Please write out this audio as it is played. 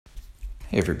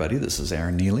Hey everybody, this is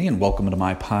Aaron Neely and welcome to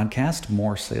my podcast,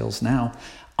 More Sales Now.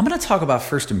 I'm going to talk about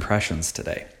first impressions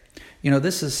today.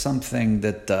 This is something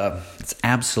that it's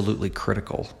absolutely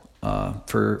critical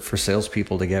for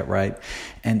salespeople to get right.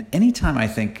 And anytime I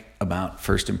think about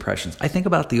first impressions, I think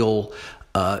about the old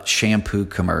shampoo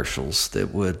commercials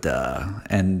that would,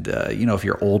 if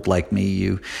you're old like me,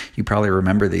 you probably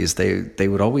remember these. They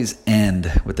would always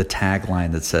end with the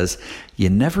tagline that says, "You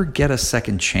never get a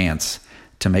second chance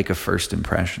to make a first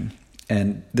impression."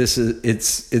 And this is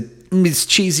it's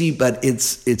cheesy, but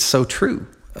it's so true.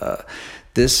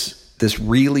 This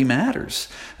really matters,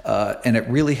 and it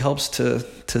really helps to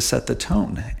set the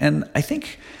tone. And I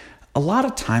think a lot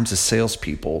of times as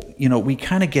salespeople, we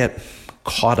kind of get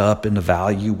caught up in the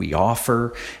value we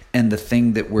offer and the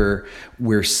thing that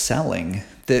we're selling,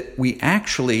 that we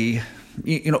actually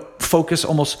focus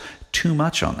almost too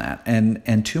much on that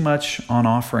and too much on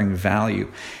offering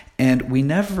value. And we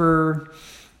never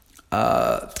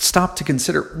stop to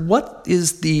consider what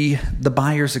is the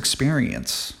buyer's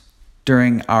experience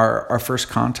during our first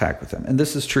contact with them. And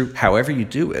this is true however you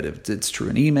do it. If it's true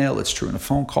in email, it's true in a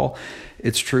phone call,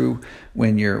 it's true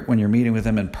when you're meeting with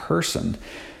them in person.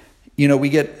 We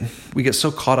get so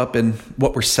caught up in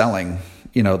what we're selling,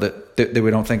 that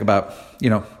we don't think about,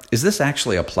 is this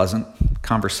actually a pleasant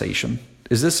conversation?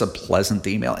 Is this a pleasant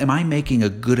email? Am I making a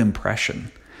good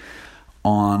impression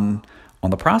on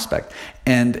the prospect?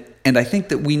 And I think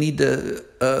that we need to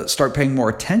start paying more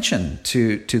attention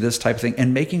to this type of thing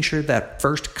and making sure that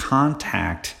first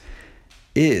contact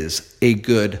is a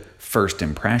good first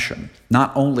impression,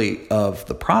 not only of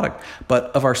the product, but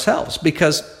of ourselves.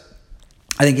 Because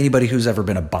I think anybody who's ever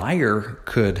been a buyer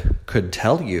could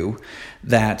tell you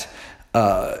that,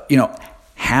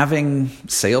 having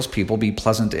salespeople be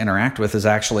pleasant to interact with is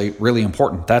actually really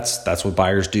important. That's what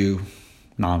buyers do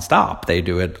nonstop. They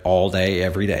do it all day,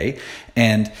 every day.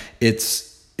 And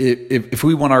if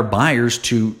we want our buyers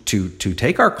to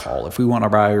take our call, if we want our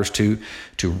buyers to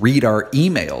read our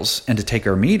emails and to take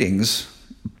our meetings,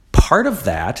 part of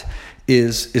that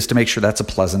is to make sure that's a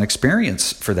pleasant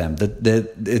experience for them.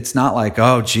 That it's not like,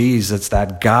 oh, geez, it's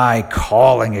that guy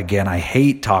calling again. I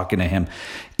hate talking to him.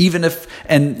 Even if,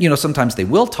 sometimes they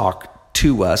will talk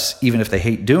to us, even if they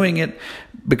hate doing it,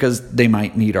 because they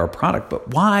might need our product. But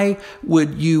why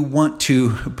would you want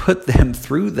to put them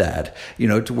through that,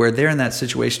 to where they're in that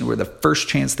situation where the first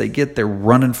chance they get, they're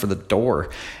running for the door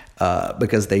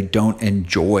because they don't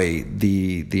enjoy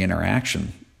the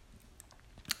interaction.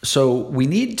 So we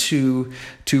need to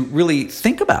really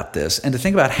think about this and to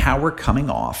think about how we're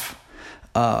coming off.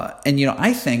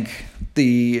 I think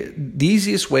the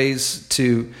easiest ways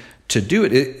to do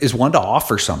it is one, to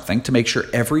offer something, to make sure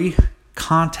every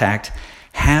contact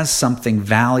has something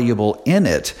valuable in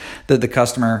it that the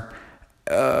customer,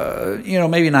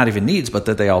 maybe not even needs, but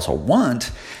that they also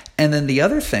want. And then the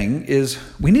other thing is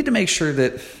we need to make sure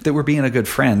that we're being a good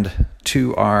friend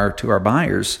to our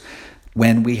buyers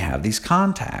when we have these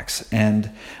contacts.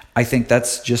 And I think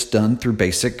that's just done through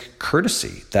basic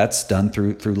courtesy. That's done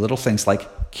through little things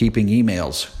like keeping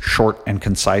emails short and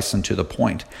concise and to the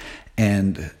point.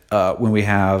 And when we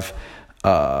have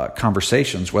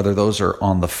conversations, whether those are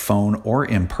on the phone or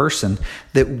in person,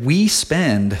 that we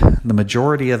spend the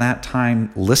majority of that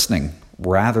time listening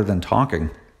rather than talking.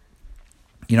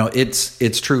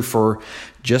 It's true for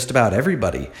just about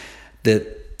everybody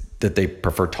that they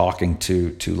prefer talking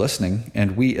to listening.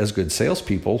 And we, as good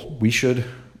salespeople, we should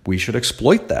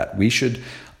exploit that. We should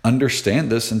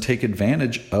understand this and take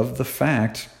advantage of the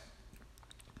fact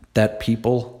that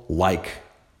people like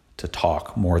to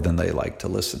talk more than they like to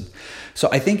listen. So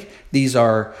I think these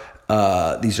are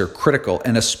critical,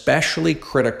 and especially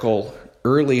critical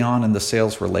early on in the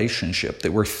sales relationship,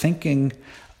 that we're thinking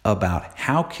about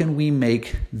how can we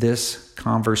make this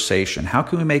conversation, how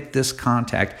can we make this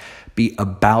contact be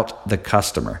about the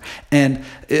customer. And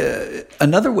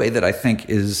another way that I think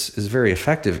is very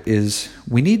effective is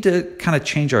we need to kind of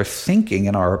change our thinking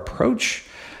and our approach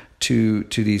to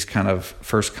these kind of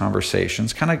first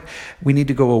conversations. We need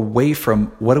to go away from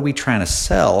what are we trying to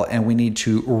sell, and we need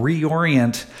to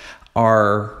reorient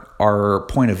our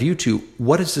point of view to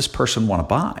what does this person want to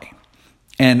buy.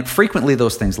 And frequently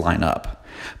those things line up,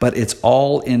 but it's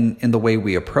all in the way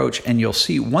we approach. And you'll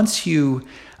see once you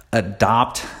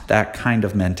adopt that kind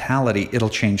of mentality, it'll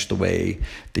change the way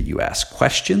that you ask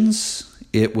questions.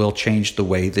 It will change the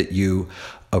way that you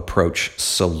approach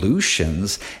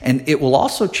solutions. And it will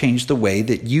also change the way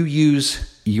that you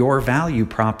use your value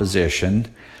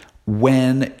proposition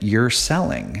when you're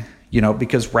selling.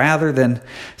 Because rather than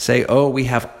say, oh, we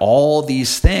have all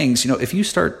these things, if you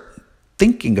start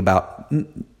thinking about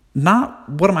Not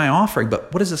what am I offering,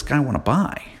 but what does this guy want to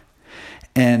buy?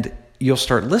 And you'll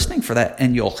start listening for that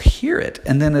and you'll hear it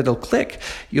and then it'll click.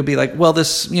 You'll be like, well,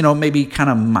 this, maybe kind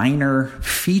of minor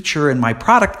feature in my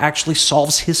product actually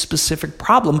solves his specific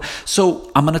problem.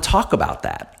 So I'm going to talk about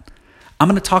that. I'm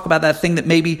going to talk about that thing that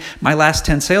maybe my last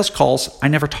 10 sales calls I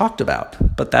never talked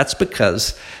about. But that's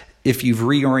because if you've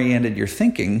reoriented your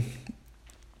thinking,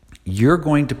 you're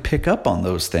going to pick up on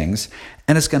those things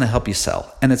and it's going to help you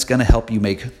sell and it's going to help you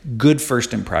make good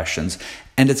first impressions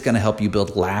and it's going to help you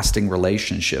build lasting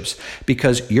relationships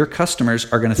because your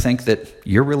customers are going to think that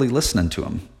you're really listening to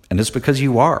them and it's because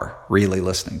you are really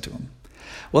listening to them.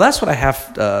 Well, that's what I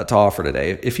have to offer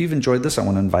today. If you've enjoyed this, I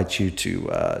want to invite you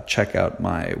to check out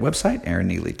my website,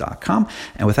 aaronneely.com.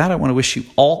 And with that, I want to wish you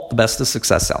all the best of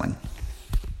success selling.